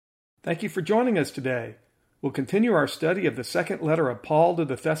Thank you for joining us today. We'll continue our study of the second letter of Paul to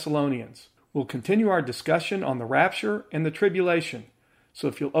the Thessalonians. We'll continue our discussion on the rapture and the tribulation. So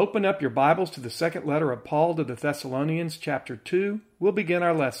if you'll open up your Bibles to the second letter of Paul to the Thessalonians, chapter 2, we'll begin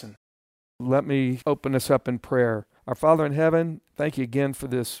our lesson. Let me open us up in prayer. Our Father in heaven, thank you again for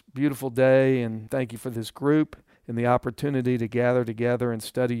this beautiful day, and thank you for this group and the opportunity to gather together and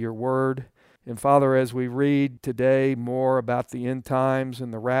study your word. And Father, as we read today more about the end times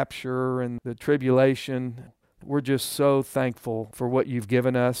and the rapture and the tribulation, we're just so thankful for what you've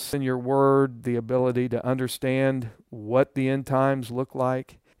given us in your word, the ability to understand what the end times look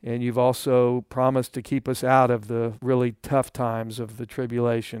like. And you've also promised to keep us out of the really tough times of the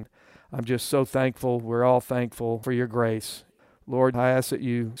tribulation. I'm just so thankful. We're all thankful for your grace. Lord, I ask that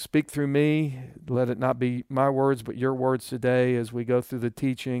you speak through me. Let it not be my words, but your words today as we go through the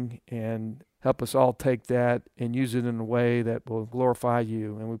teaching, and help us all take that and use it in a way that will glorify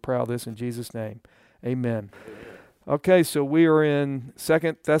you. And we pray all this in Jesus' name. Amen. Okay, so we are in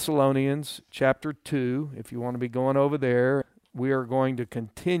 2 Thessalonians chapter 2. If you want to be going over there, we are going to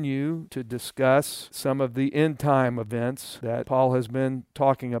continue to discuss some of the end time events that Paul has been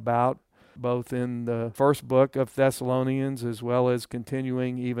talking about, both in the first book of Thessalonians as well as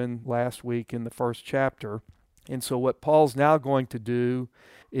continuing even last week in the first chapter. And so what Paul's now going to do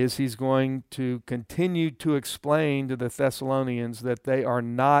is he's going to continue to explain to the Thessalonians that they are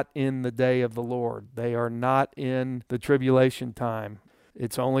not in the day of the Lord. They are not in the tribulation time.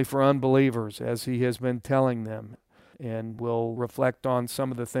 It's only for unbelievers, as he has been telling them. And we'll reflect on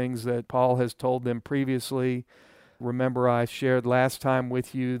some of the things that Paul has told them previously. Remember, I shared last time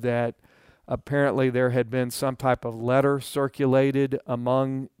with you that apparently there had been some type of letter circulated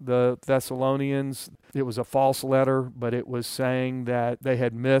among the Thessalonians. It was a false letter, but it was saying that they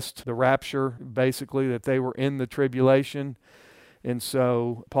had missed the rapture, basically that they were in the tribulation. And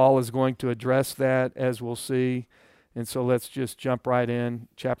so Paul is going to address that, as we'll see. And so let's just jump right in.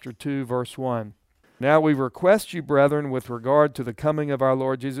 Chapter 2, verse 1. Now we request you, brethren, with regard to the coming of our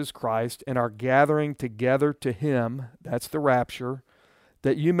Lord Jesus Christ and our gathering together to him, that's the rapture,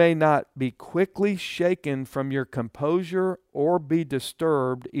 that you may not be quickly shaken from your composure or be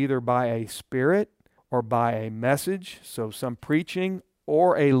disturbed either by a spirit or by a message, so some preaching,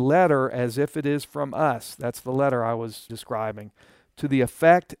 or a letter as if it is from us. That's the letter I was describing. To the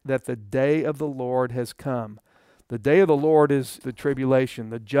effect that the day of the Lord has come. The day of the Lord is the tribulation,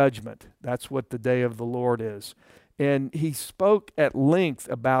 the judgment. That's what the day of the Lord is. And he spoke at length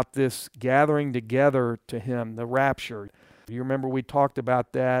about this gathering together to him, the rapture. You remember we talked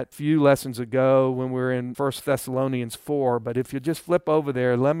about that a few lessons ago when we were in 1 Thessalonians 4. But if you just flip over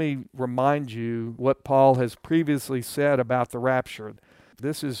there, let me remind you what Paul has previously said about the rapture.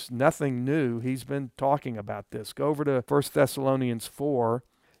 This is nothing new. He's been talking about this. Go over to 1 Thessalonians 4,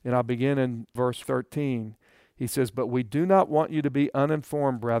 and I'll begin in verse 13. He says, "But we do not want you to be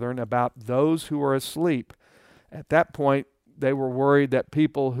uninformed, brethren, about those who are asleep." At that point, they were worried that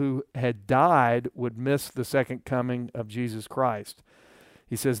people who had died would miss the second coming of Jesus Christ.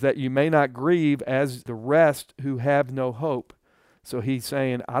 He says that you may not grieve as the rest who have no hope. So he's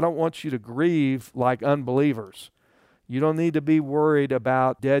saying, I don't want you to grieve like unbelievers. You don't need to be worried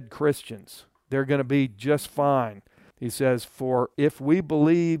about dead Christians. They're going to be just fine. He says, for if we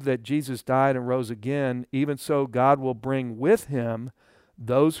believe that Jesus died and rose again, even so God will bring with him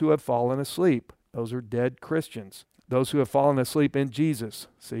those who have fallen asleep. Those are dead Christians. Those who have fallen asleep in Jesus.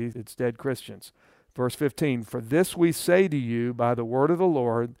 See, it's dead Christians. Verse 15, for this we say to you by the word of the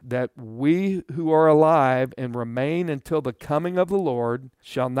Lord, that we who are alive and remain until the coming of the Lord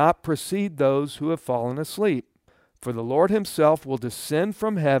shall not precede those who have fallen asleep. For the Lord himself will descend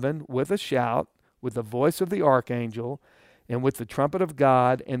from heaven with a shout, with the voice of the archangel, and with the trumpet of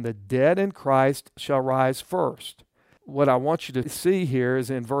God, and the dead in Christ shall rise first. What I want you to see here is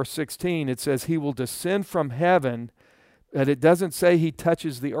in verse 16, it says he will descend from heaven, but it doesn't say he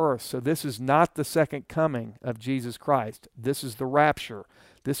touches the earth. So this is not the second coming of Jesus Christ. This is the rapture.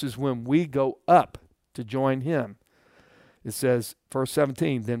 This is when we go up to join him. It says, verse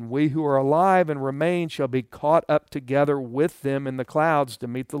 17, then we who are alive and remain shall be caught up together with them in the clouds to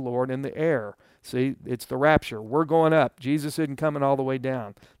meet the Lord in the air. See, it's the rapture. We're going up. Jesus isn't coming all the way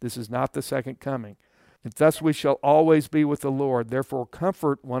down. This is not the second coming. And thus we shall always be with the Lord. Therefore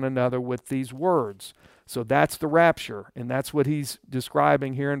comfort one another with these words. So that's the rapture, and that's what he's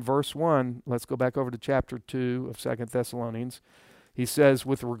describing here in verse 1. Let's go back over to chapter 2 of 2 Thessalonians. He says,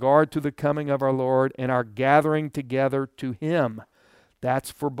 with regard to the coming of our Lord and our gathering together to him.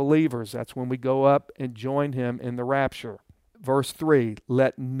 That's for believers. That's when we go up and join him in the rapture. Verse 3,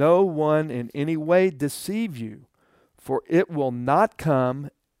 let no one in any way deceive you, for it will not come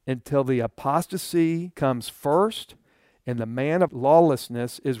until the apostasy comes first and the man of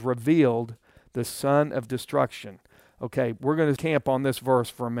lawlessness is revealed, the son of destruction. Okay, we're going to camp on this verse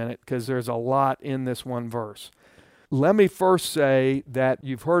for a minute because there's a lot in this one verse. Let me first say that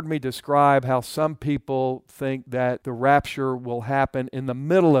you've heard me describe how some people think that the rapture will happen in the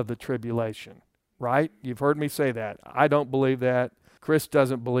middle of the tribulation, right? You've heard me say that. I don't believe that. Chris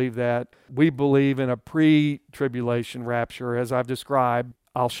doesn't believe that. We believe in a pre-tribulation rapture, as I've described.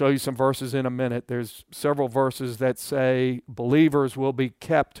 I'll show you some verses in a minute. There's several verses that say believers will be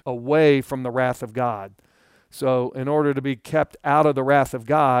kept away from the wrath of God. So in order to be kept out of the wrath of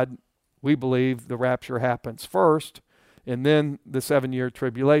God, we believe the rapture happens first, and then the 7-year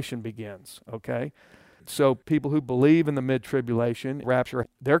tribulation begins, okay? So people who believe in the mid-tribulation rapture,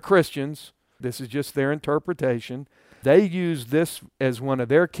 they're Christians. This is just their interpretation. They use this as one of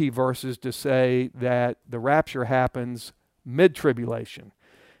their key verses to say that the rapture happens mid-tribulation.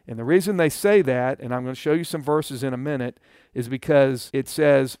 And the reason they say that, and I'm going to show you some verses in a minute, is because it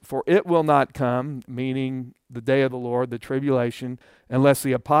says, "For it will not come," meaning the day of the Lord, the tribulation, "unless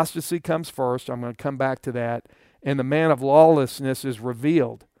the apostasy comes first." I'm going to come back to that. "And the man of lawlessness is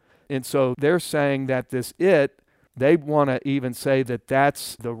revealed." And so they're saying that they want to even say that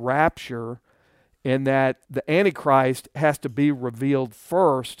that's the rapture, and that the Antichrist has to be revealed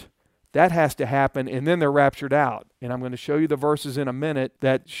first. That has to happen, and then they're raptured out. And I'm going to show you the verses in a minute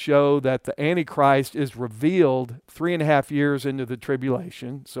that show that the Antichrist is revealed 3.5 years into the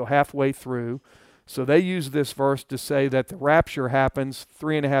tribulation, so halfway through. So they use this verse to say that the rapture happens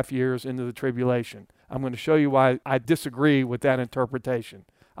 3.5 years into the tribulation. I'm going to show you why I disagree with that interpretation.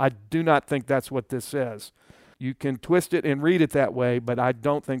 I do not think that's what this says. You can twist it and read it that way, but I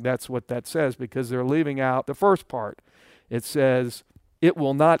don't think that's what that says because they're leaving out the first part. It says, "It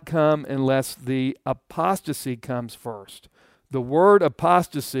will not come unless the apostasy comes first." The word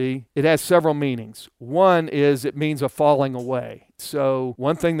apostasy, it has several meanings. One is it means a falling away. So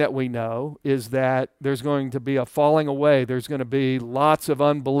one thing that we know is that there's going to be a falling away. There's going to be lots of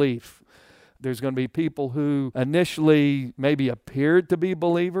unbelief. There's going to be people who initially maybe appeared to be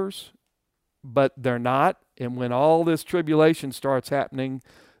believers, but they're not. And when all this tribulation starts happening,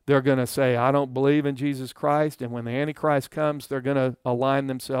 they're going to say, "I don't believe in Jesus Christ." And when the Antichrist comes, they're going to align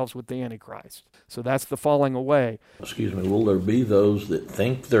themselves with the Antichrist. So that's the falling away. Excuse me, will there be those that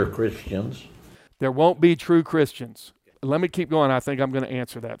think they're Christians? There won't be true Christians. Let me keep going. I think I'm going to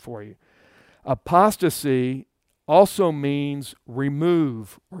answer that for you. Apostasy also means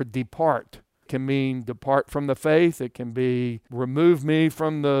remove or depart. It can mean depart from the faith. It can be remove me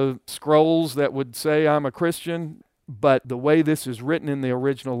from the scrolls that would say I'm a Christian. But the way this is written in the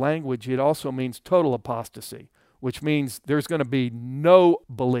original language, it also means total apostasy, which means there's going to be no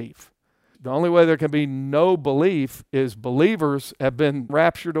belief. The only way there can be no belief is believers have been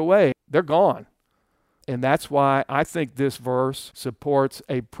raptured away. They're gone. And that's why I think this verse supports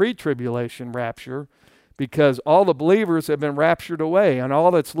a pre-tribulation rapture, because all the believers have been raptured away, and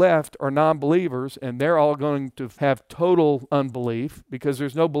all that's left are non-believers, and they're all going to have total unbelief because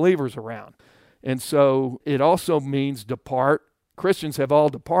there's no believers around. And so it also means depart. Christians have all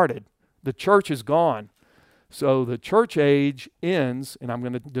departed. The church is gone. So the church age ends, and I'm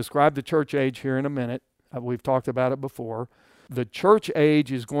going to describe the church age here in a minute. We've talked about it before. The church age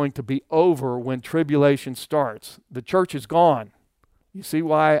is going to be over when tribulation starts. The church is gone. You see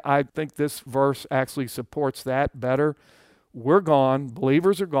why I think this verse actually supports that better? We're gone.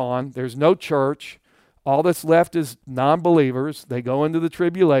 Believers are gone. There's no church. All that's left is non-believers. They go into the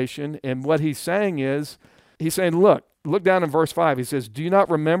tribulation. And what he's saying is, he's saying, look down in verse 5. He says, "Do you not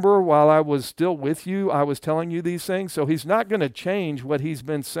remember while I was still with you, I was telling you these things?" So he's not going to change what he's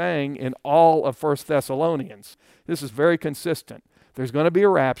been saying in all of 1 Thessalonians. This is very consistent. There's going to be a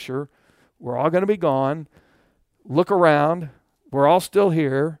rapture. We're all going to be gone. Look around. We're all still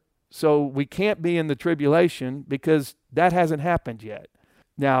here. So we can't be in the tribulation because that hasn't happened yet.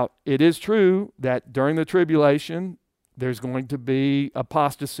 Now, it is true that during the tribulation, there's going to be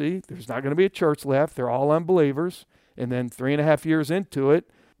apostasy. There's not going to be a church left. They're all unbelievers. And then 3.5 years into it,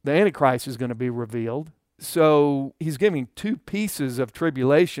 the Antichrist is going to be revealed. So he's giving two pieces of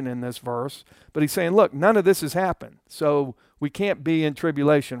tribulation in this verse, but he's saying, look, none of this has happened. So we can't be in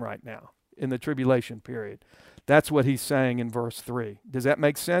tribulation right now, in the tribulation period. That's what he's saying in verse 3. Does that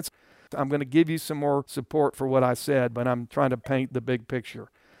make sense? I'm going to give you some more support for what I said, but I'm trying to paint the big picture.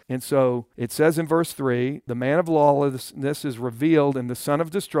 And so it says in verse 3, "The man of lawlessness is revealed, and the son of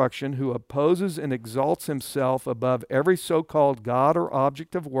destruction, who opposes and exalts himself above every so-called God or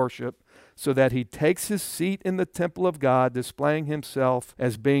object of worship, so that he takes his seat in the temple of God, displaying himself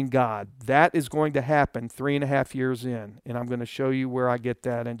as being God. That is going to happen 3.5 years in, and I'm going to show you where I get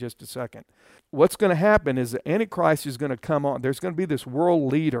that in just a second. What's going to happen is the Antichrist is going to come on. There's going to be this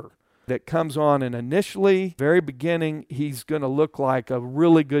world leader that comes on, and initially, very beginning, he's going to look like a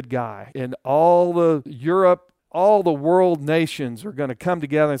really good guy. And all the Europe, all the world nations are going to come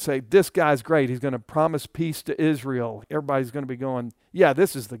together and say, this guy's great. He's going to promise peace to Israel. Everybody's going to be going, yeah,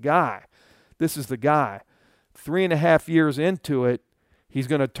 this is the guy. This is the guy. 3.5 years into it, he's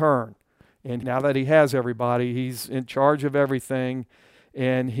going to turn. And now that he has everybody, he's in charge of everything,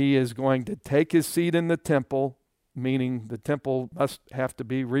 and he is going to take his seat in the temple, meaning the temple must have to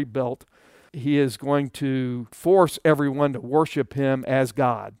be rebuilt. He is going to force everyone to worship him as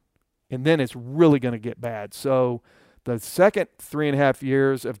God. And then it's really going to get bad. So the second 3.5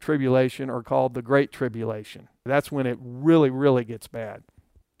 years of tribulation are called the Great Tribulation. That's when it really, really gets bad.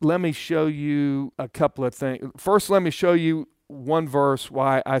 Let me show you a couple of things. First, let me show you one verse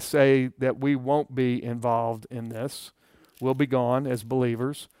why I say that we won't be involved in this. We'll be gone as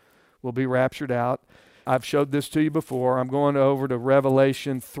believers. We'll be raptured out. I've showed this to you before. I'm going over to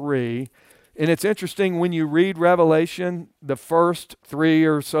Revelation 3. And it's interesting when you read Revelation, the first 3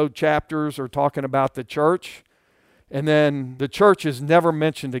 or so chapters are talking about the church. And then the church is never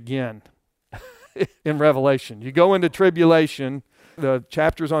mentioned again in Revelation. You go into tribulation. The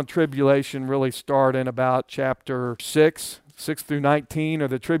chapters on tribulation really start in about chapter 6 through 19 are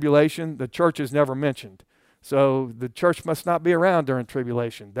the tribulation. The church is never mentioned. So the church must not be around during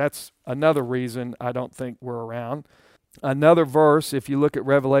tribulation. That's another reason I don't think we're around. Another verse, if you look at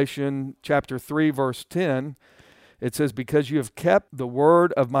Revelation chapter 3, verse 10, it says, because you have kept the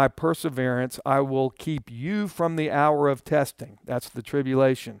word of my perseverance, I will keep you from the hour of testing. That's the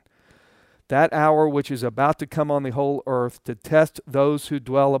tribulation. That hour which is about to come on the whole earth to test those who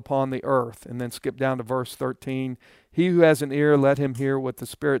dwell upon the earth. And then skip down to verse 13. He who has an ear, let him hear what the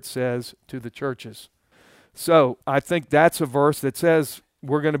Spirit says to the churches. So I think that's a verse that says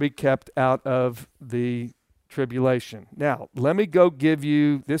we're going to be kept out of the tribulation. Now, let me go give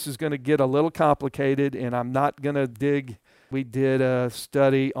you, this is going to get a little complicated, and I'm not going to dig. We did a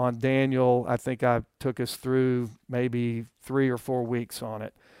study on Daniel. I think I took us through maybe 3 or 4 weeks on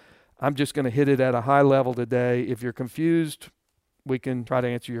it. I'm just going to hit it at a high level today. If you're confused, we can try to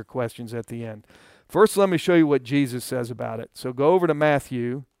answer your questions at the end. First, let me show you what Jesus says about it. So go over to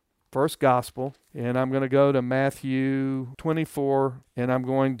Matthew, first gospel, and I'm going to go to Matthew 24, and I'm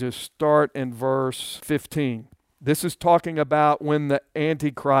going to start in verse 15. This is talking about when the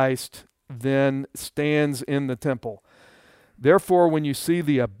Antichrist then stands in the temple. Therefore, when you see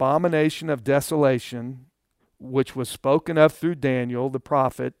the abomination of desolation, which was spoken of through Daniel the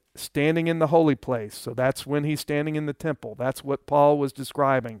prophet, standing in the holy place. So that's when he's standing in the temple. That's what Paul was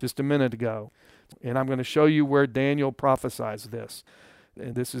describing just a minute ago. And I'm going to show you where Daniel prophesies this.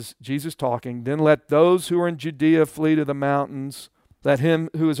 And this is Jesus talking. Then let those who are in Judea flee to the mountains. Let him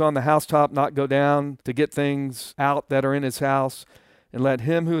who is on the housetop not go down to get things out that are in his house. And let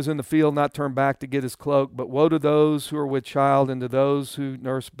him who is in the field not turn back to get his cloak. But woe to those who are with child and to those who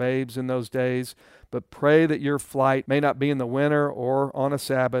nurse babes in those days. But pray that your flight may not be in the winter or on a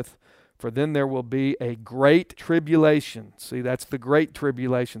Sabbath, for then there will be a great tribulation. See, that's the great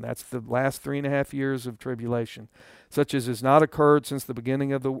tribulation. That's the last 3.5 years of tribulation, such as has not occurred since the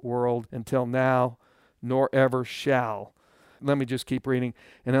beginning of the world until now, nor ever shall. Let me just keep reading.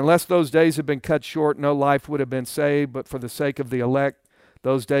 And unless those days have been cut short, no life would have been saved, but for the sake of the elect,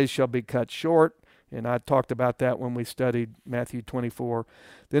 those days shall be cut short. And I talked about that when we studied Matthew 24.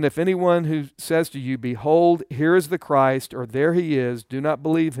 Then if anyone who says to you, behold, here is the Christ, or there he is, do not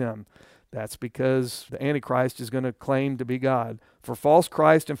believe him. That's because the Antichrist is going to claim to be God. For false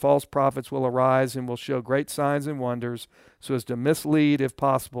Christ and false prophets will arise and will show great signs and wonders, so as to mislead, if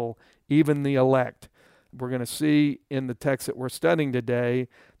possible, even the elect. We're going to see in the text that we're studying today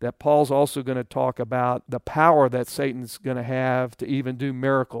that Paul's also going to talk about the power that Satan's going to have to even do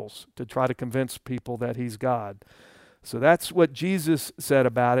miracles to try to convince people that he's God. So that's what Jesus said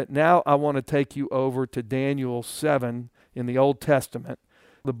about it. Now I want to take you over to Daniel 7 in the Old Testament.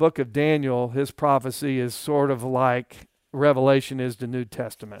 The book of Daniel, his prophecy is sort of like Revelation is the New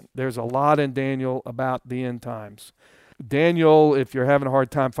Testament. There's a lot in Daniel about the end times. Daniel, if you're having a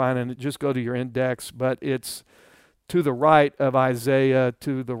hard time finding it, just go to your index, but it's to the right of Isaiah,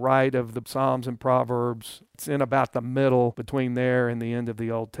 to the right of the Psalms and Proverbs. It's in about the middle between there and the end of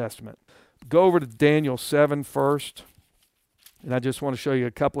the Old Testament. Go over to Daniel 7 first, and I just want to show you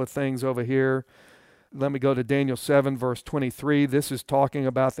a couple of things over here. Let me go to Daniel 7, verse 23. This is talking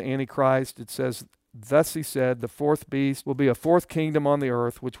about the Antichrist. It says, Thus he said, the fourth beast will be a fourth kingdom on the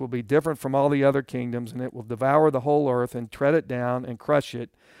earth, which will be different from all the other kingdoms, and it will devour the whole earth and tread it down and crush it.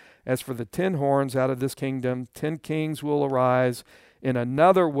 As for the 10 horns out of this kingdom, 10 kings will arise, and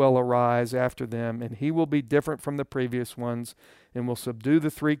another will arise after them, and he will be different from the previous ones, and will subdue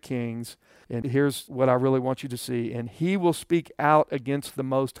the 3 kings. And here's what I really want you to see. And he will speak out against the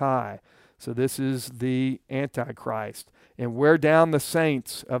Most High. So this is the Antichrist. And wear down the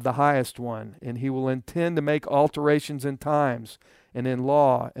saints of the Highest One. And he will intend to make alterations in times and in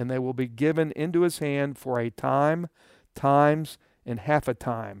law, and they will be given into his hand for a time, times, and half a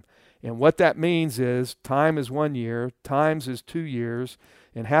time. And what that means is time is 1 year, times is 2 years,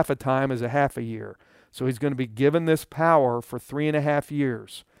 and half a time is a half a year. So he's going to be given this power for 3.5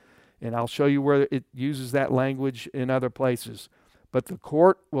 years. And I'll show you where it uses that language in other places. But the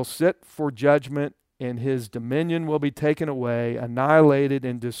court will sit for judgment, and his dominion will be taken away, annihilated,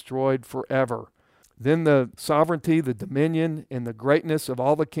 and destroyed forever. Then the sovereignty, the dominion, and the greatness of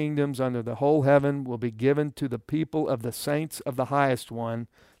all the kingdoms under the whole heaven will be given to the people of the saints of the Highest One,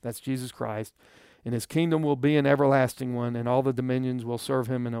 that's Jesus Christ, and his kingdom will be an everlasting one, and all the dominions will serve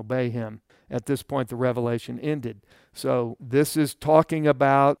him and obey him. At this point, the revelation ended. So this is talking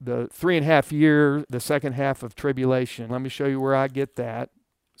about the 3.5 years, the second half of tribulation. Let me show you where I get that.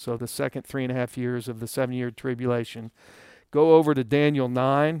 So the second 3.5 years of the 7-year tribulation. Go over to Daniel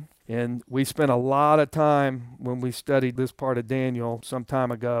 9, and we spent a lot of time when we studied this part of Daniel some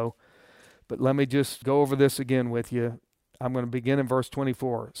time ago. But let me just go over this again with you. I'm going to begin in verse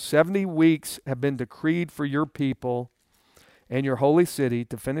 24. 70 weeks have been decreed for your people and your holy city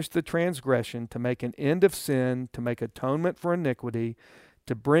to finish the transgression, to make an end of sin, to make atonement for iniquity,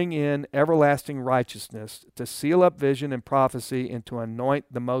 to bring in everlasting righteousness, to seal up vision and prophecy, and to anoint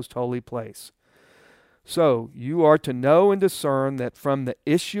the most holy place. So you are to know and discern that from the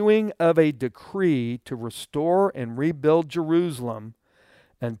issuing of a decree to restore and rebuild Jerusalem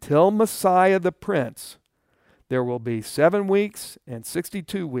until Messiah the Prince, there will be 7 weeks and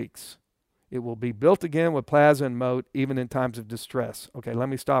 62 weeks. It will be built again with plaza and moat, even in times of distress. Okay, let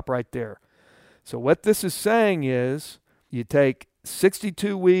me stop right there. So what this is saying is, you take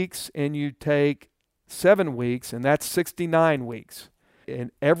 62 weeks and you take 7 weeks, and that's 69 weeks.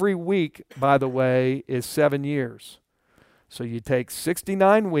 And every week, by the way, is 7 years. So you take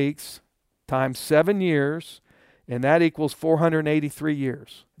 69 weeks times 7 years, and that equals 483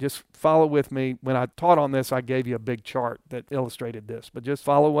 years. Just follow with me. When I taught on this, I gave you a big chart that illustrated this, but just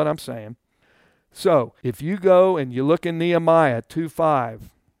follow what I'm saying. So if you go and you look in Nehemiah 2:5,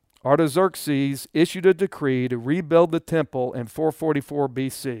 Artaxerxes issued a decree to rebuild the temple in 444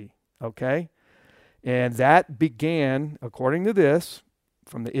 BC, okay? And that began, according to this,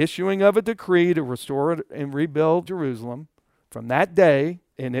 from the issuing of a decree to restore and rebuild Jerusalem. From that day,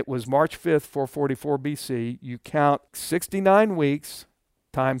 and it was March 5th, 444 BC, you count 69 weeks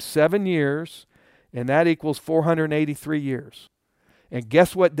times 7 years, and that equals 483 years. And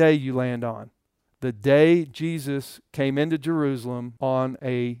guess what day you land on? The day Jesus came into Jerusalem on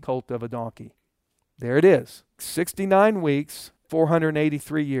a colt of a donkey. There it is. 69 weeks,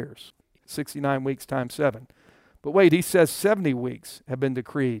 483 years. 69 weeks times 7. But wait, he says 70 weeks have been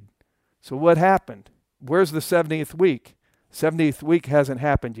decreed. So what happened? Where's the 70th week? 70th week hasn't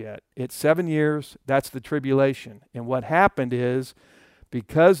happened yet. It's 7 years. That's the tribulation. And what happened is,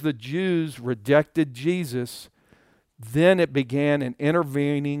 because the Jews rejected Jesus, then it began an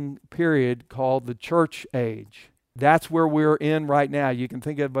intervening period called the church age. That's where we're in right now. You can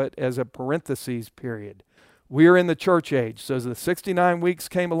think of it as a parentheses period. We're in the church age. So as the 69 weeks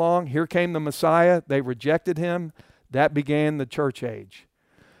came along, here came the Messiah. They rejected him. That began the church age.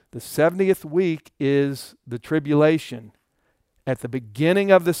 The 70th week is the tribulation. At the beginning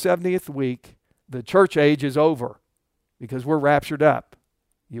of the 70th week, the church age is over because we're raptured up.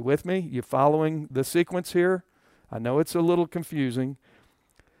 You with me? You following the sequence here? I know it's a little confusing.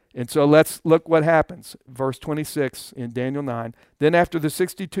 And so let's look what happens. Verse 26 in Daniel 9. Then after the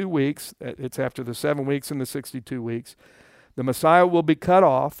 62 weeks, it's after the 7 weeks and the 62 weeks, the Messiah will be cut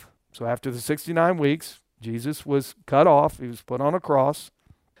off. So after the 69 weeks, Jesus was cut off. He was put on a cross.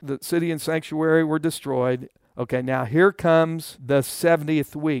 The city and sanctuary were destroyed. Okay, now here comes the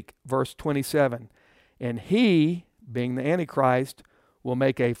 70th week, verse 27. And he, being the Antichrist, will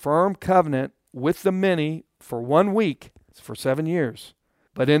make a firm covenant with the many for 1 week, for 7 years.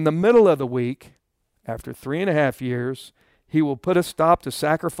 But in the middle of the week, after 3.5 years, he will put a stop to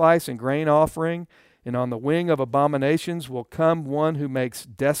sacrifice and grain offering, and on the wing of abominations will come one who makes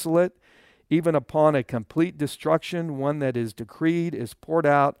desolate, even upon a complete destruction, one that is decreed is poured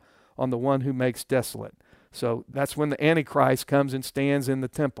out on the one who makes desolate. So that's when the Antichrist comes and stands in the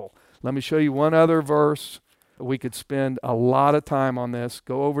temple. Let me show you one other verse. We could spend a lot of time on this.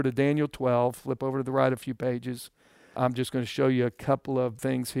 Go over to Daniel 12, flip over to the right a few pages. I'm just going to show you a couple of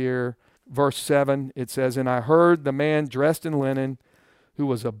things here. Verse 7, it says, "And I heard the man dressed in linen, who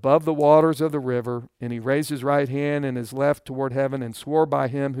was above the waters of the river, and he raised his right hand and his left toward heaven, and swore by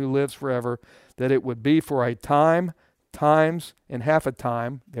him who lives forever, that it would be for a time, times, and half a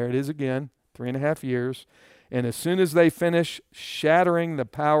time." There it is again, 3.5 years. "And as soon as they finish shattering the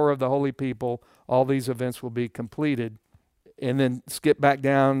power of the holy people, all these events will be completed." And then skip back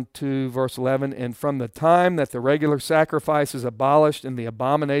down to verse 11. "And from the time that the regular sacrifice is abolished and the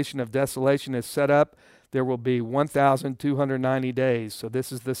abomination of desolation is set up, there will be 1,290 days. So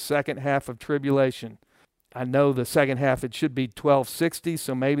this is the second half of tribulation. I know the second half, it should be 1260,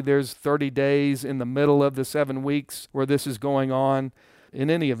 so maybe there's 30 days in the middle of the 7 weeks where this is going on. In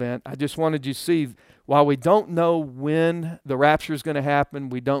any event, I just wanted you to see, while we don't know when the rapture is going to happen,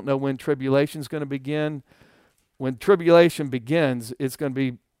 we don't know when tribulation is going to begin. When tribulation begins, it's going to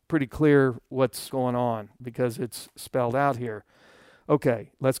be pretty clear what's going on because it's spelled out here.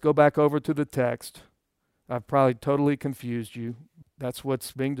 Okay, let's go back over to the text. I've probably totally confused you. That's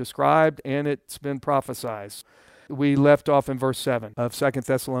what's being described, and it's been prophesied. We left off in verse 7 of 2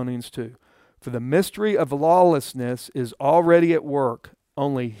 Thessalonians 2. "For the mystery of lawlessness is already at work.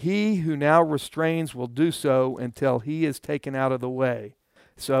 Only he who now restrains will do so until he is taken out of the way."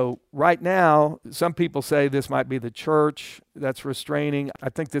 So right now, some people say this might be the church that's restraining. I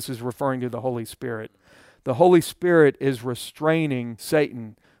think this is referring to the Holy Spirit. The Holy Spirit is restraining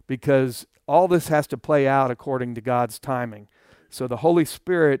Satan because all this has to play out according to God's timing. So the Holy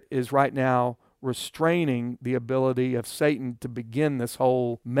Spirit is right now restraining the ability of Satan to begin this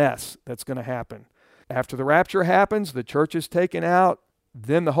whole mess that's going to happen. After the rapture happens, the church is taken out,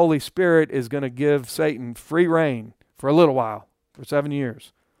 then the Holy Spirit is going to give Satan free rein for a little while, for 7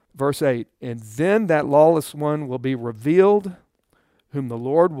 years. Verse 8, "And then that lawless one will be revealed, whom the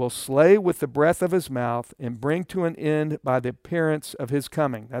Lord will slay with the breath of his mouth and bring to an end by the appearance of his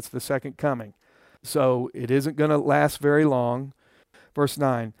coming." That's the second coming. So it isn't going to last very long. Verse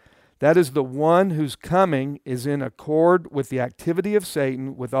 9, "That is the one whose coming is in accord with the activity of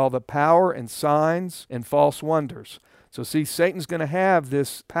Satan, with all the power and signs and false wonders." So see, Satan's going to have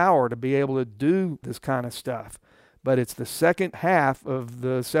this power to be able to do this kind of stuff. But it's the second half of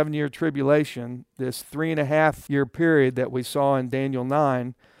the 7-year tribulation, this 3.5-year period that we saw in Daniel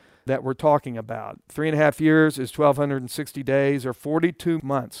 9 that we're talking about. 3.5 years is 1,260 days or 42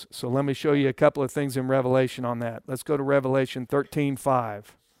 months. So let me show you a couple of things in Revelation on that. Let's go to Revelation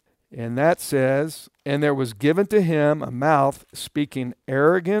 13:5. And that says, "And there was given to him a mouth speaking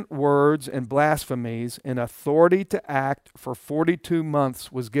arrogant words and blasphemies, and authority to act for 42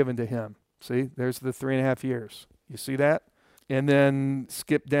 months was given to him." See, there's the 3.5 years. You see that? And then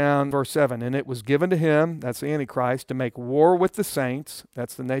skip down verse 7. "And it was given to him," that's the Antichrist, "to make war with the saints,"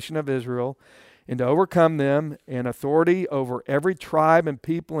 that's the nation of Israel, "and to overcome them, and authority over every tribe and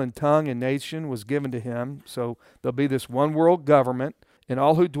people and tongue and nation was given to him." So there'll be this one world government, "and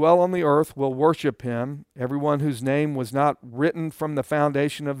all who dwell on the earth will worship him, everyone whose name was not written from the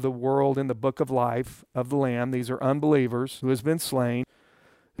foundation of the world in the book of life of the Lamb." These are unbelievers who has been slain.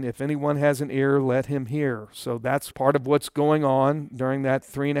 "And if anyone has an ear, let him hear." So that's part of what's going on during that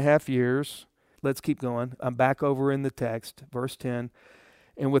 3.5 years. Let's keep going. I'm back over in the text, verse 10.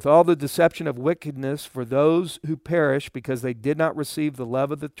 "And with all the deception of wickedness for those who perish because they did not receive the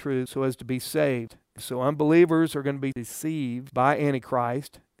love of the truth so as to be saved." So unbelievers are going to be deceived by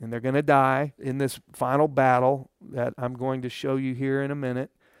Antichrist, and they're going to die in this final battle that I'm going to show you here in a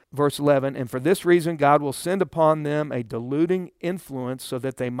minute. Verse 11, "And for this reason God will send upon them a deluding influence so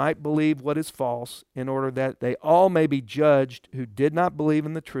that they might believe what is false, in order that they all may be judged who did not believe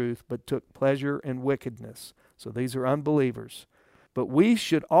in the truth, but took pleasure in wickedness." So these are unbelievers. "But we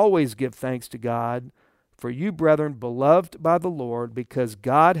should always give thanks to God for you, brethren, beloved by the Lord, because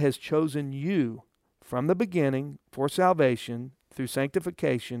God has chosen you from the beginning for salvation through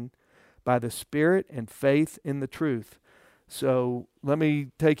sanctification by the Spirit and faith in the truth." So let me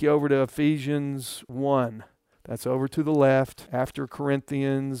take you over to Ephesians 1. That's over to the left, after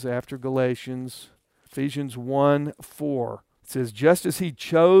Corinthians, after Galatians. Ephesians 1:4. It says, "Just as he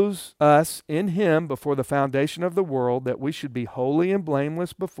chose us in him before the foundation of the world, that we should be holy and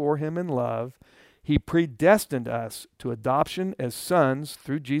blameless before him in love, he predestined us to adoption as sons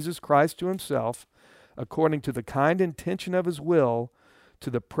through Jesus Christ to himself, according to the kind intention of his will, to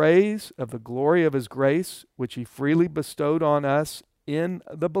the praise of the glory of his grace, which he freely bestowed on us in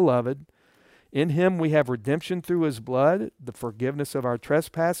the Beloved. In him we have redemption through his blood, the forgiveness of our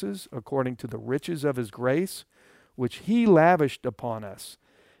trespasses, according to the riches of his grace, which he lavished upon us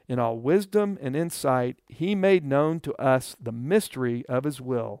in all wisdom and insight, he made known to us the mystery of his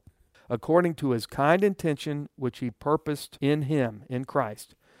will, according to his kind intention which he purposed in him, in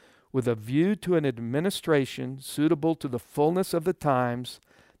Christ, with a view to an administration suitable to the fullness of the times,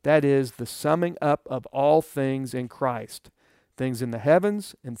 that is, the summing up of all things in Christ, things in the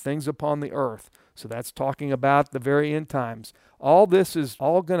heavens and things upon the earth. So that's talking about the very end times. All this is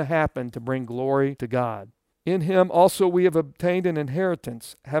all going to happen to bring glory to God. In him also we have obtained an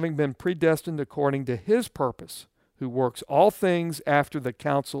inheritance, having been predestined according to his purpose, who works all things after the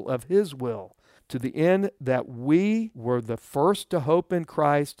counsel of his will, to the end that we were the first to hope in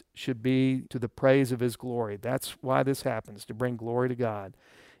Christ should be to the praise of his glory. That's why this happens, to bring glory to God.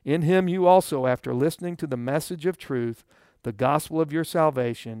 In him you also, after listening to the message of truth, the gospel of your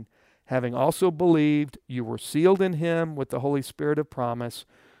salvation, having also believed, you were sealed in him with the Holy Spirit of promise,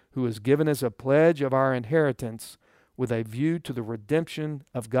 who is given as a pledge of our inheritance, with a view to the redemption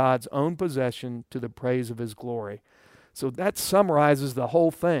of God's own possession to the praise of his glory. So that summarizes the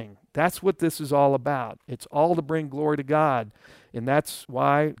whole thing. That's what this is all about. It's all to bring glory to God. And that's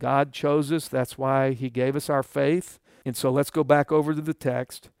why God chose us. That's why he gave us our faith. And so let's go back over to the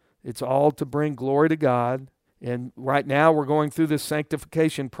text. It's all to bring glory to God. And right now we're going through this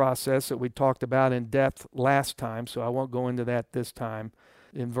sanctification process that we talked about in depth last time, so I won't go into that this time.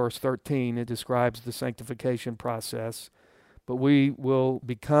 In verse 13, it describes the sanctification process. But we will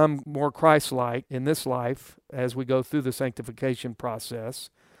become more Christ-like in this life as we go through the sanctification process.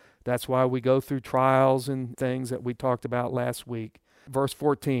 That's why we go through trials and things that we talked about last week. Verse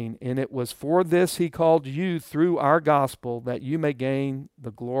 14, and it was for this he called you through our gospel, that you may gain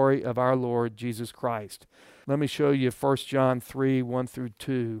the glory of our Lord Jesus Christ. Let me show you 1 John 3, 1 through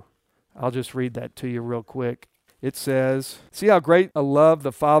 2. I'll just read that to you real quick. It says, see how great a love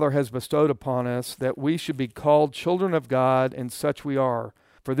the Father has bestowed upon us, that we should be called children of God, and such we are.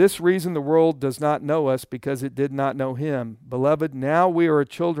 For this reason the world does not know us, because it did not know him. Beloved, now we are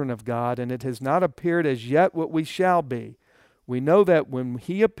children of God, and it has not appeared as yet what we shall be. We know that when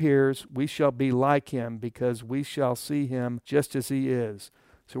he appears, we shall be like him, because we shall see him just as he is.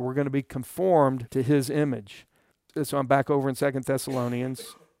 So we're going to be conformed to his image. So I'm back over in 2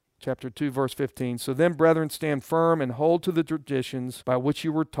 Thessalonians. Chapter 2, verse 15. So then, brethren, stand firm and hold to the traditions by which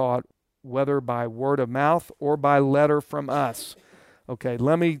you were taught, whether by word of mouth or by letter from us. Okay,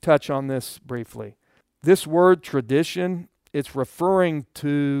 let me touch on this briefly. This word tradition, it's referring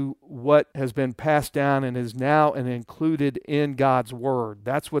to what has been passed down and is now included in God's word.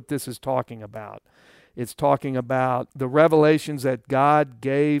 That's what this is talking about. It's talking about the revelations that God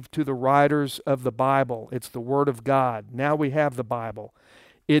gave to the writers of the Bible. It's the word of God. Now we have the Bible.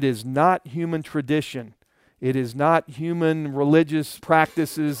 It is not human tradition. It is not human religious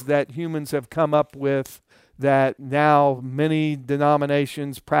practices that humans have come up with that now many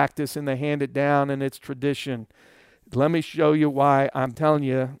denominations practice and they hand it down and it's tradition. Let me show you why I'm telling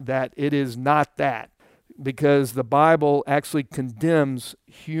you that it is not that. Because the Bible actually condemns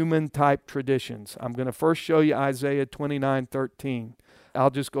human-type traditions. I'm going to first show you Isaiah 29:13. I'll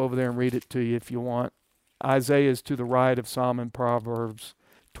just go over there and read it to you if you want. Isaiah is to the right of Psalm and Proverbs.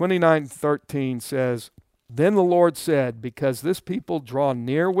 29:13 says, then the Lord said, because this people draw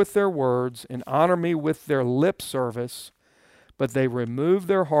near with their words and honor me with their lip service, but they remove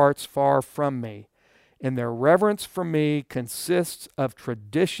their hearts far from me, and their reverence for me consists of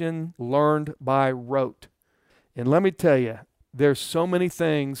tradition learned by rote. And let me tell you, there's so many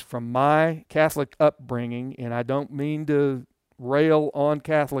things from my Catholic upbringing, and I don't mean to rail on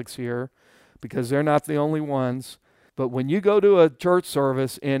Catholics here, because they're not the only ones. But when you go to a church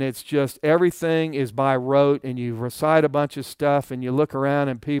service and it's just everything is by rote and you recite a bunch of stuff and you look around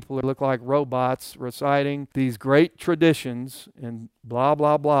and people look like robots reciting these great traditions and blah,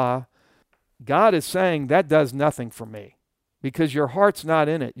 blah, blah, God is saying that does nothing for me because your heart's not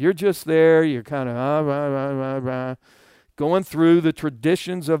in it. You're just there, you're kind of going through the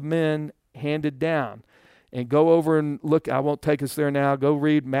traditions of men handed down. And go over and look, I won't take us there now, go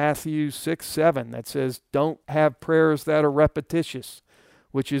read Matthew 6:7 that says, don't have prayers that are repetitious,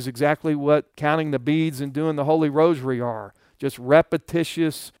 which is exactly what counting the beads and doing the Holy Rosary are. Just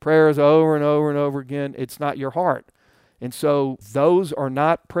repetitious prayers over and over and over again. It's not your heart. And so those are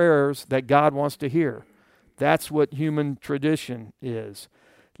not prayers that God wants to hear. That's what human tradition is.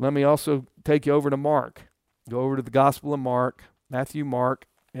 Let me also take you over to Mark. Go over to the Gospel of Mark, Matthew, Mark,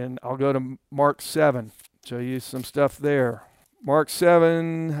 and I'll go to Mark 7. Show you some stuff there. Mark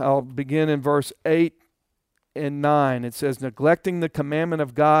 7, I'll begin in verse 8 and 9. It says, neglecting the commandment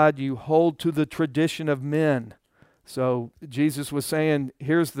of God, you hold to the tradition of men. So Jesus was saying,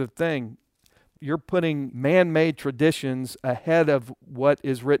 here's the thing. you're putting man-made traditions ahead of what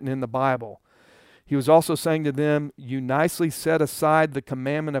is written in the Bible. He was also saying to them, you nicely set aside the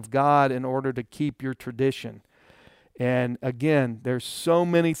commandment of God in order to keep your tradition. And again, there's so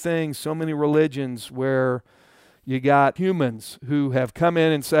many things, so many religions where you got humans who have come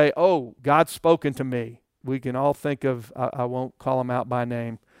in and say, oh, God's spoken to me. We can all think of, I won't call them out by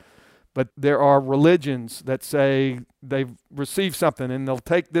name, but there are religions that say they've received something and they'll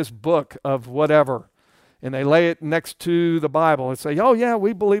take this book of whatever and they lay it next to the Bible and say, oh yeah,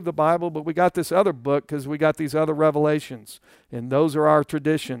 we believe the Bible, but we got this other book because we got these other revelations and those are our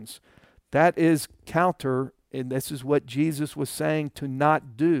traditions. That is counter, and this is what Jesus was saying to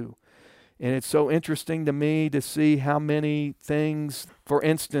not do. And it's so interesting to me to see how many things, for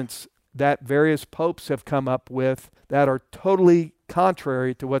instance, that various popes have come up with that are totally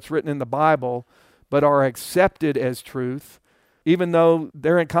contrary to what's written in the Bible, but are accepted as truth, even though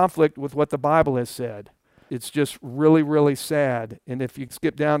they're in conflict with what the Bible has said. It's just really, really sad. And if you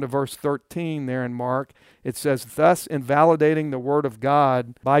skip down to verse 13 there in Mark, it says, thus invalidating the word of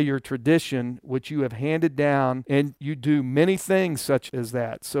God by your tradition, which you have handed down, and you do many things such as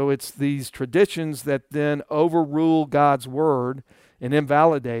that. So it's these traditions that then overrule God's word and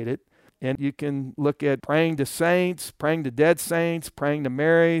invalidate it. And you can look at praying to saints, praying to dead saints, praying to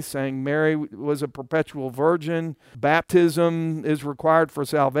Mary, saying Mary was a perpetual virgin. Baptism is required for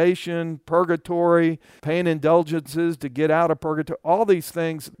salvation, purgatory, paying indulgences to get out of purgatory. All these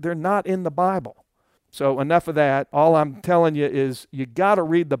things, they're not in the Bible. So enough of that. All I'm telling you is you got to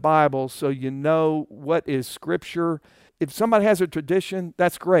read the Bible so you know what is Scripture. If somebody has a tradition,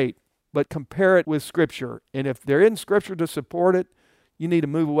 that's great, but compare it with Scripture. And if there isn't Scripture to support it, you need to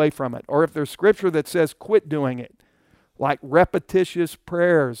move away from it. Or if there's Scripture that says quit doing it, like repetitious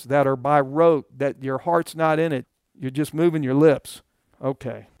prayers that are by rote, that your heart's not in it, you're just moving your lips.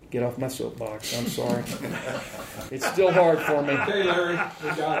 Okay. Get off my soapbox. I'm sorry. It's still hard for me. Okay, Larry, we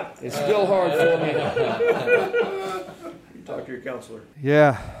got it. It's still hard for me. You talk to your counselor.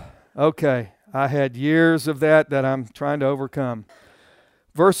 Yeah. Okay. I had years of that I'm trying to overcome.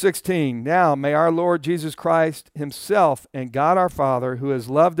 Verse 16, now may our Lord Jesus Christ himself and God our Father, who has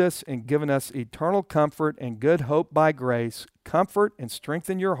loved us and given us eternal comfort and good hope by grace, comfort and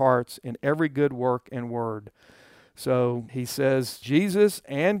strengthen your hearts in every good work and word. So he says Jesus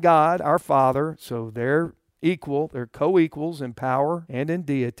and God our Father, so they're equal, they're co-equals in power and in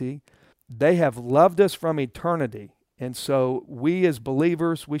deity. They have loved us from eternity. And so we as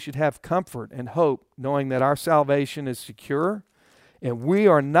believers, we should have comfort and hope knowing that our salvation is secure. And we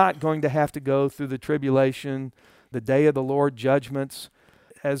are not going to have to go through the tribulation, the day of the Lord judgments.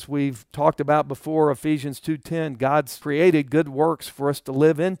 As we've talked about before, Ephesians 2:10, God's created good works for us to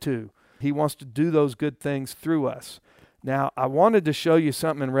live into. He wants to do those good things through us. Now, I wanted to show you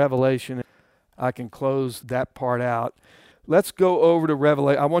something in Revelation. I can close that part out. Let's go over to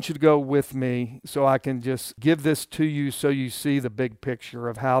Revelation. I want you to go with me so I can just give this to you so you see the big picture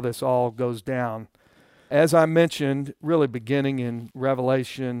of how this all goes down. As I mentioned, really beginning in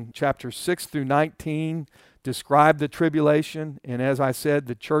Revelation chapter 6 through 19, describe the tribulation. And as I said,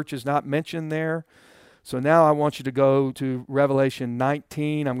 the church is not mentioned there. So now I want you to go to Revelation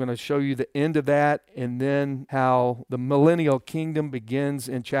 19. I'm going to show you the end of that and then how the millennial kingdom begins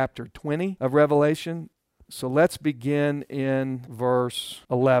in chapter 20 of Revelation. So let's begin in verse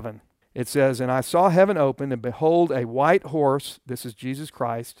 11. It says, and I saw heaven open, and behold, a white horse, this is Jesus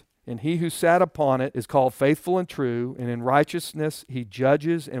Christ, and he who sat upon it is called Faithful and True, and in righteousness he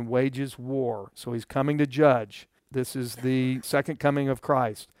judges and wages war. So he's coming to judge. This is the second coming of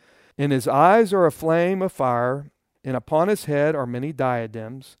Christ. In his eyes are a flame of fire, and upon his head are many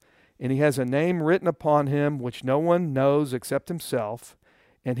diadems, and he has a name written upon him which no one knows except himself,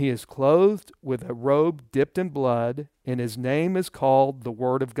 and he is clothed with a robe dipped in blood, and his name is called the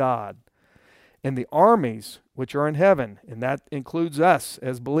Word of God. And the armies which are in heaven, and that includes us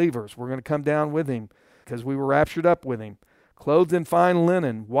as believers, we're going to come down with him because we were raptured up with him, clothed in fine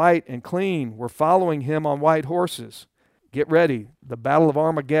linen, white and clean, we're following him on white horses. Get ready. The battle of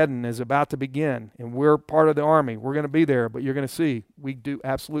Armageddon is about to begin, and we're part of the army. We're going to be there, but you're going to see we do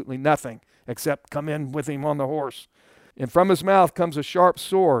absolutely nothing except come in with him on the horse. And from his mouth comes a sharp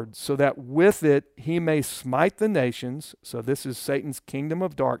sword, so that with it he may smite the nations. So this is Satan's kingdom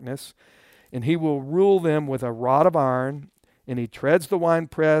of darkness. And he will rule them with a rod of iron, and he treads the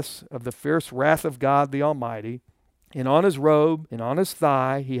winepress of the fierce wrath of God the Almighty. And on his robe and on his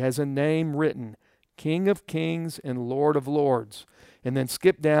thigh he has a name written, King of Kings and Lord of Lords. And then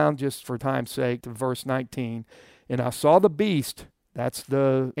skip down, just for time's sake, to verse 19. And I saw the beast, that's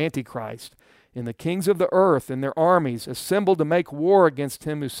the Antichrist, and the kings of the earth and their armies assembled to make war against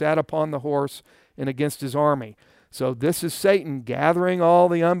him who sat upon the horse and against his army. So this is Satan gathering all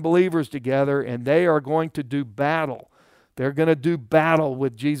the unbelievers together, and they are going to do battle. They're going to do battle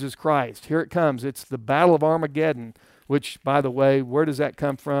with Jesus Christ. Here it comes. It's the Battle of Armageddon, which, by the way, where does that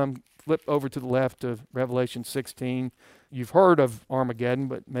come from? Flip over to the left of Revelation 16. You've heard of Armageddon,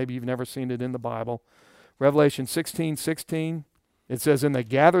 but maybe you've never seen it in the Bible. Revelation 16:16, it says, "And they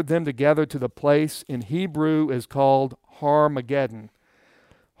gathered them together to the place in Hebrew is called Harmageddon."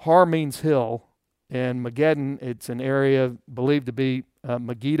 Har means hill, and Mageddon, it's an area believed to be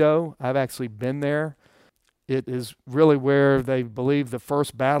Megiddo. I've actually been there. It is really where they believe the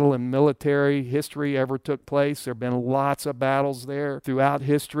first battle in military history ever took place. There have been lots of battles there throughout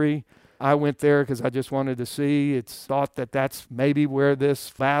history. I went there because I just wanted to see. It's thought that that's maybe where this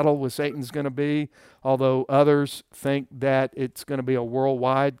battle with Satan's going to be, although others think that it's going to be a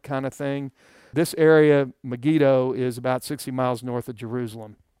worldwide kind of thing. This area, Megiddo, is about 60 miles north of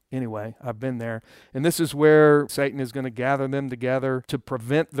Jerusalem. Anyway, I've been there. And this is where Satan is going to gather them together to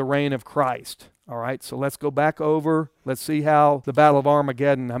prevent the reign of Christ. All right, so let's go back over. Let's see how the Battle of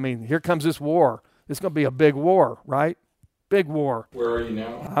Armageddon, I mean, here comes this war. It's going to be a big war, right? Big war. Where are you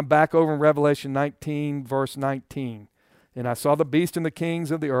now? I'm back over in Revelation 19, verse 19. "And I saw the beast and the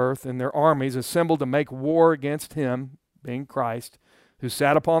kings of the earth and their armies assembled to make war against him," being Christ, "who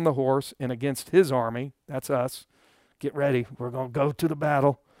sat upon the horse, and against his army," that's us. Get ready. We're going to go to the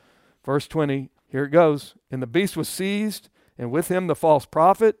battle. Verse 20, here it goes. "And the beast was seized, and with him the false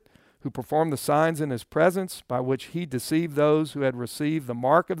prophet, who performed the signs in his presence, by which he deceived those who had received the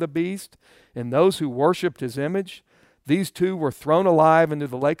mark of the beast, and those who worshipped his image. These two were thrown alive into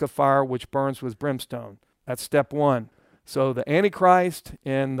the lake of fire, which burns with brimstone." That's step one. So the Antichrist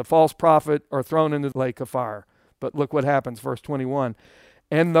and the false prophet are thrown into the lake of fire. But look what happens, verse 21.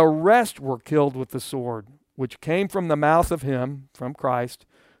 "And the rest were killed with the sword, which came from the mouth of him," from Christ,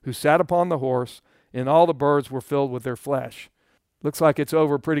 "who sat upon the horse, and all the birds were filled with their flesh." Looks like it's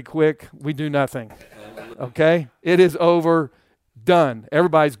over pretty quick. We do nothing. Okay? It is over. Done.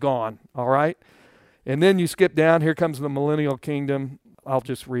 Everybody's gone. All right? And then you skip down. Here comes the millennial kingdom. I'll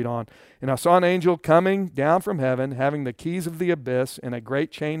just read on. "And I saw an angel coming down from heaven, having the keys of the abyss and a great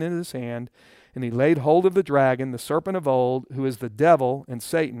chain in his hand. And he laid hold of the dragon, the serpent of old, who is the devil and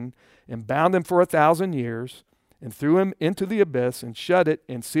Satan, and bound him for 1,000 years, and threw him into the abyss, and shut it,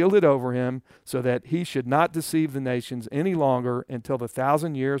 and sealed it over him, so that he should not deceive the nations any longer until the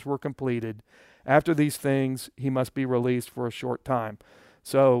 1,000 years were completed. After these things, he must be released for a short time."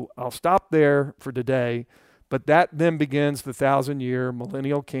 So I'll stop there for today, but that then begins the 1,000-year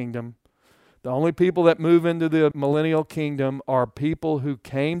millennial kingdom. The only people that move into the millennial kingdom are people who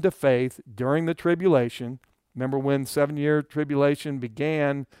came to faith during the tribulation. Remember when 7-year tribulation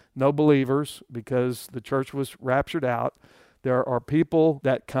began, no believers because the church was raptured out. There are people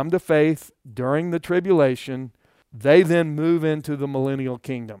that come to faith during the tribulation. They then move into the millennial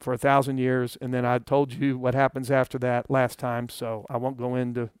kingdom for 1,000 years, and then I told you what happens after that last time, so I won't go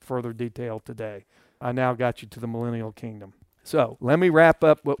into further detail today. I now got you to the millennial kingdom. So let me wrap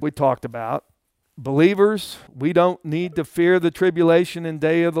up what we talked about. Believers, we don't need to fear the tribulation and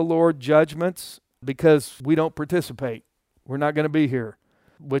day of the Lord judgments because we don't participate. We're not going to be here,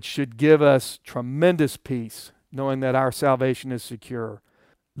 which should give us tremendous peace, knowing that our salvation is secure.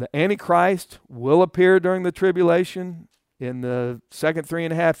 The Antichrist will appear during the tribulation. In the second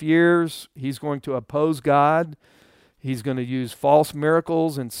 3.5 years, he's going to oppose God. He's going to use false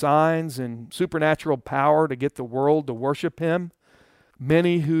miracles and signs and supernatural power to get the world to worship him.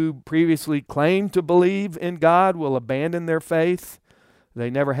 Many who previously claimed to believe in God will abandon their faith. They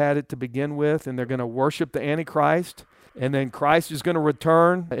never had it to begin with, and they're going to worship the Antichrist. And then Christ is going to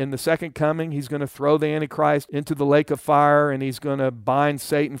return in the second coming. He's going to throw the Antichrist into the lake of fire, and he's going to bind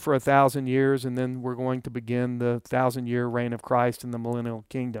Satan for 1,000 years, and then we're going to begin the 1,000-year reign of Christ in the millennial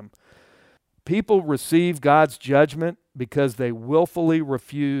kingdom. People receive God's judgment because they willfully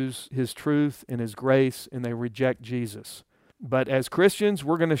refuse his truth and his grace, and they reject Jesus. But as Christians,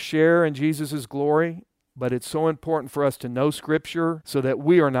 we're going to share in Jesus' glory, but it's so important for us to know Scripture so that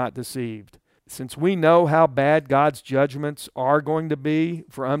we are not deceived. Since we know how bad God's judgments are going to be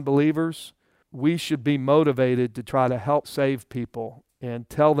for unbelievers, we should be motivated to try to help save people and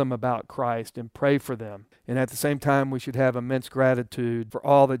tell them about Christ and pray for them. And at the same time, we should have immense gratitude for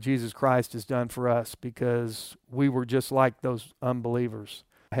all that Jesus Christ has done for us, because we were just like those unbelievers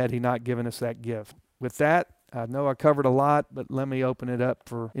had he not given us that gift. With that, I know I covered a lot, but let me open it up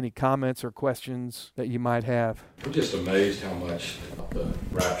for any comments or questions that you might have. I'm just amazed how much the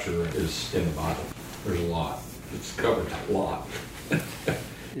rapture is in the Bible. There's a lot. It's covered a lot.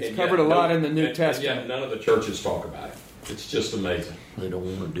 It's covered a lot in the New Testament. And yet none of the churches talk about it. It's just amazing. They don't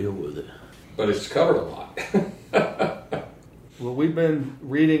want to deal with it. but it's covered a lot. Well, we've been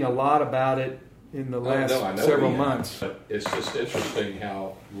reading a lot about it in the last several months. But it's just interesting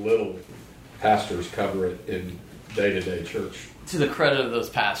how little pastors cover it in day-to-day church. To the credit of those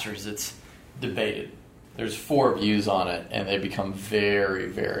pastors, it's debated. There's 4 views on it, and they become very,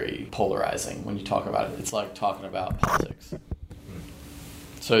 very polarizing when you talk about it. It's like talking about politics.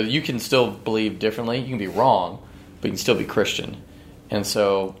 So you can still believe differently. You can be wrong, but you can still be Christian. And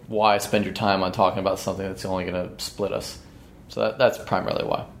so why spend your time on talking about something that's only going to split us? So that's primarily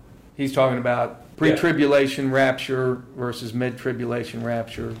why. He's talking about pre-tribulation rapture versus mid-tribulation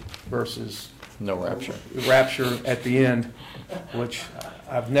rapture versus no rapture. Rapture at the end, which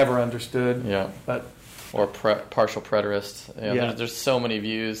I've never understood. Yeah. Or partial preterist. There's so many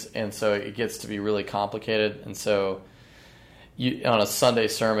views, and so it gets to be really complicated. And so on a Sunday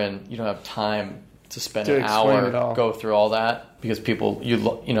sermon, you don't have time to spend an hour go through all that, because people's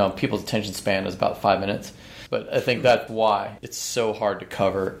attention span is about 5 minutes. But I think that's why it's so hard to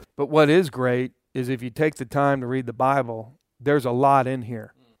cover. But what is great is if you take the time to read the Bible, there's a lot in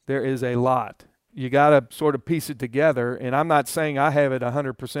here. There is a lot. You got to sort of piece it together, and I'm not saying I have it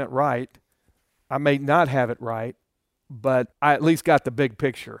 100% right. I may not have it right, but I at least got the big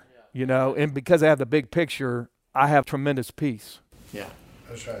picture, and because I have the big picture, I have tremendous peace. Yeah,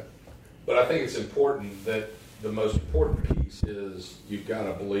 that's right. But I think it's important that the most important piece is you've got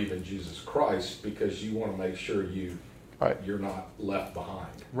to believe in Jesus Christ, because you want to make sure you're not left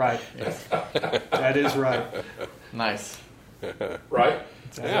behind. Right. That is right. Nice. Right?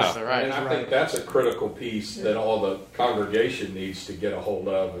 Yeah. Right. And I think that's a critical piece that all the congregation needs to get a hold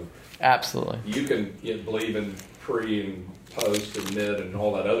of. Absolutely. You can believe in pre and post and mid and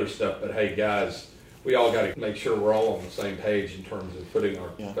all that other stuff, but hey, guys, we all got to make sure we're all on the same page in terms of putting our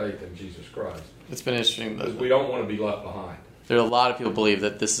faith in Jesus Christ. It's been interesting. Because we don't want to be left behind. There are a lot of people who believe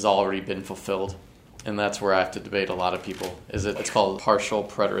that this has already been fulfilled, and that's where I have to debate a lot of people. It's called a partial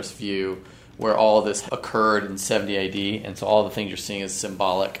preterist view, where all this occurred in 70 AD, and so all the things you're seeing is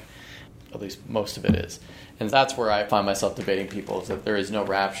symbolic. At least most of it is. And that's where I find myself debating people, is that there is no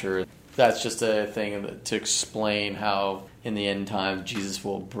rapture. That's just a thing to explain how in the end times Jesus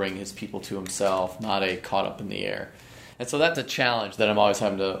will bring his people to himself, not a caught up in the air. And so that's a challenge that I'm always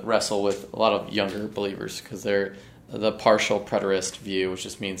having to wrestle with a lot of younger believers, because they're the partial preterist view, which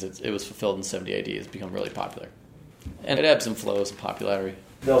just means it was fulfilled in 70 AD, has become really popular. And it ebbs and flows in popularity.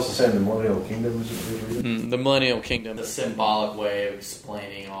 They also say the Millennial Kingdom is the Millennial Kingdom, the symbolic way of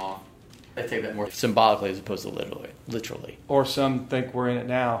explaining off. I take that more symbolically as opposed to literally. Or some think we're in it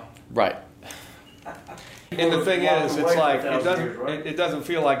now. Right. And the thing is, it's like it doesn't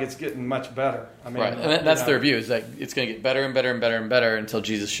feel like it's getting much better. I mean, right, and that's their view, is that it's going to get better and better and better and better until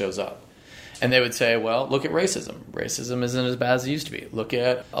Jesus shows up. And they would say, well, look at racism. Racism isn't as bad as it used to be. Look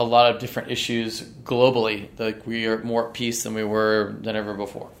at a lot of different issues globally. Like, we are more at peace than we were than ever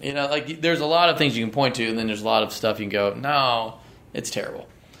before. There's a lot of things you can point to, and then there's a lot of stuff you can go, no, it's terrible.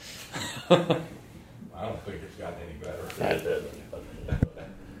 I don't think it's gotten any better.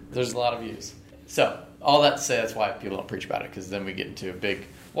 There's a lot of views. So, all that to say, that's why people don't preach about it, because then we get into a big,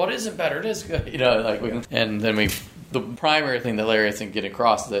 well, it isn't better, it is good. And then the primary thing that Larry isn't getting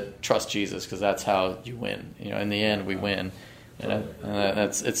across is that trust Jesus, because that's how you win. In the end, we win. And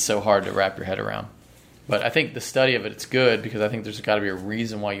it's so hard to wrap your head around. But I think the study of it's good, because I think there's got to be a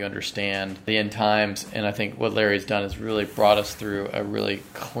reason why you understand the end times. And I think what Larry's done is really brought us through a really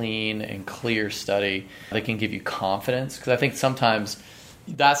clean and clear study that can give you confidence. Because I think sometimes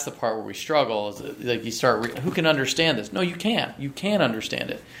that's the part where we struggle, is like you start, who can understand this? No, you can't. You can't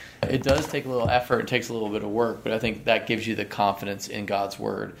understand it. It does take a little effort. It takes a little bit of work. But I think that gives you the confidence in God's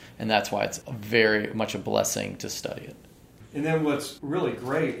Word. And that's why it's very much a blessing to study it. And then what's really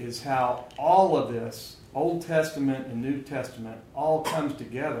great is how all of this, Old Testament and New Testament, all comes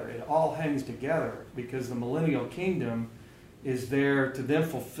together. It all hangs together, because the Millennial Kingdom is there to then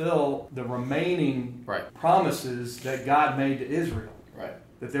fulfill the remaining promises that God made to Israel. Right.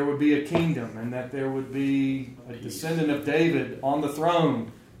 That there would be a kingdom, and that there would be a descendant of David on the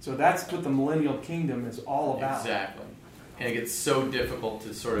throne. So that's what the Millennial Kingdom is all about. Exactly. And it gets so difficult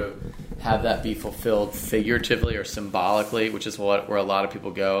to sort of have that be fulfilled figuratively or symbolically, which is where a lot of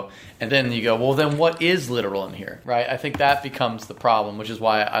people go. And then you go, well, then what is literal in here, right? I think that becomes the problem, which is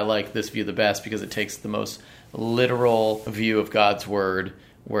why I like this view the best, because it takes the most literal view of God's Word,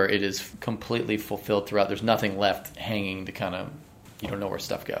 where it is completely fulfilled throughout. There's nothing left hanging to kind of, you don't know where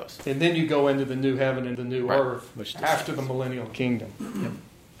stuff goes. And then you go into the new heaven and the new earth after the Millennial Kingdom. Yep.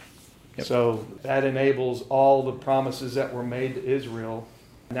 Yep. So that enables all the promises that were made to Israel.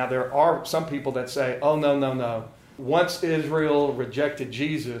 Now, there are some people that say, oh, no. Once Israel rejected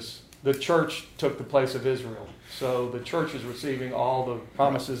Jesus, the church took the place of Israel. So the church is receiving all the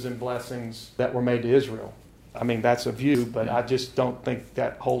promises and blessings that were made to Israel. I mean, that's a view, but I just don't think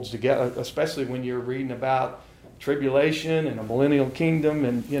that holds together, especially when you're reading about tribulation and a millennial kingdom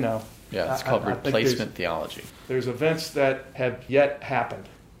and, you know. Yeah, it's called replacement theology. There's events that have yet happened.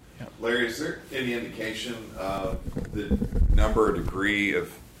 Larry, is there any indication of the number or degree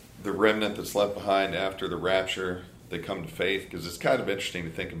of the remnant that's left behind after the rapture that come to faith? Because it's kind of interesting to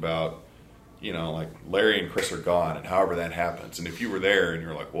think about, you know, like Larry and Chris are gone, and however that happens. And if you were there and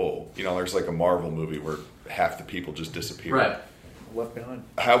you're like, whoa, you know, there's like a Marvel movie where half the people just disappear. Right. Left behind.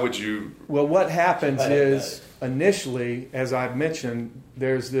 How would you... Well, what happens is, initially, as I've mentioned,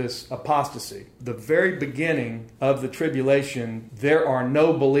 there's this apostasy. The very beginning of the tribulation, there are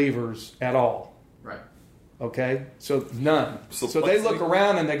no believers at all. Right. Okay? So none. So they look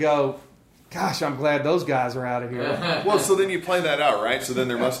around and they go, gosh, I'm glad those guys are out of here. Well, so then you play that out, right? So then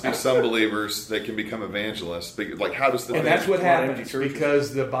there must be some believers that can become evangelists. Like, how does the... And that's what happens,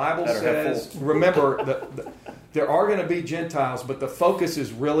 because the Bible says, remember, there are going to be Gentiles, but the focus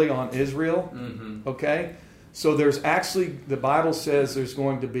is really on Israel. Mm-hmm. Okay? So there's actually, the Bible says there's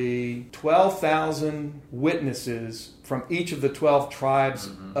going to be 12,000 witnesses from each of the 12 tribes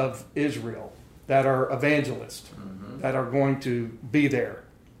of Israel that are evangelists, that are going to be there.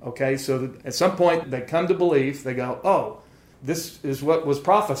 Okay? So at some point they come to belief, they go, oh, this is what was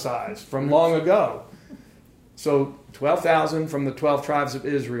prophesied from long ago. So 12,000 from the 12 tribes of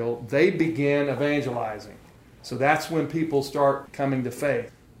Israel, they begin evangelizing. So that's when people start coming to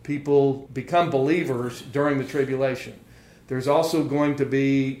faith. People become believers during the tribulation. There's also going to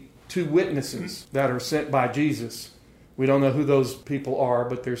be 2 witnesses that are sent by Jesus. We don't know who those people are,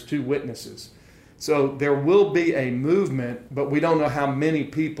 but there's 2 witnesses. So there will be a movement, but we don't know how many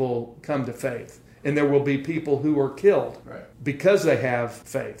people come to faith. And there will be people who are killed because they have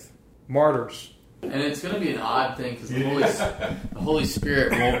faith. Martyrs. And it's going to be an odd thing because the Holy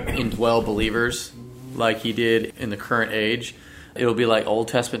Spirit won't indwell believers like he did in the current age. It'll be like Old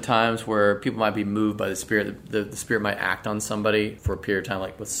Testament times where people might be moved by the Spirit. The Spirit might act on somebody for a period of time,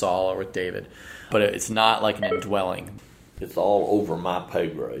 like with Saul or with David. But it's not like an indwelling. It's all over my pay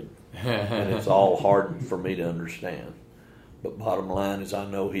grade. And it's all hard for me to understand. But bottom line is I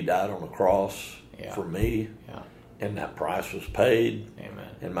know he died on the cross for me. Yeah. And that price was paid. Amen.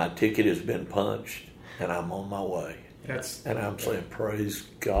 And my ticket has been punched. And I'm on my way. And I'm saying, praise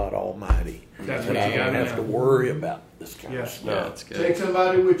God Almighty. That's what I don't have to worry about this kind of stuff. Yeah, that's good. Take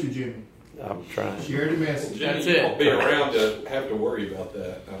somebody with you, Jimmy. I'm trying. Share the message. That's You it. won't be around to have to worry about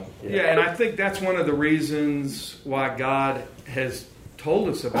that. Yeah, and I think that's one of the reasons why God has told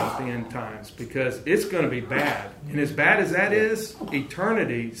us about the end times, because it's going to be bad. And as bad as that is,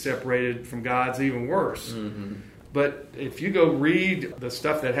 eternity separated from God's even worse. Mm-hmm. But if you go read the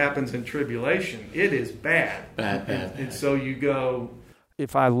stuff that happens in tribulation, it is bad. Bad. And so you go,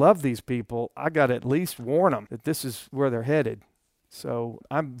 if I love these people, I got to at least warn them that this is where they're headed. So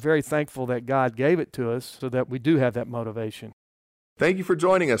I'm very thankful that God gave it to us so that we do have that motivation. Thank you for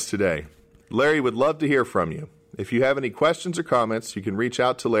joining us today. Larry would love to hear from you. If you have any questions or comments, you can reach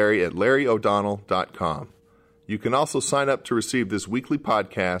out to Larry at larryodonnell.com. You can also sign up to receive this weekly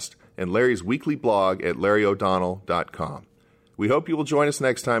podcast and Larry's weekly blog at larryodonnell.com. We hope you will join us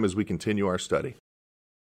next time as we continue our study.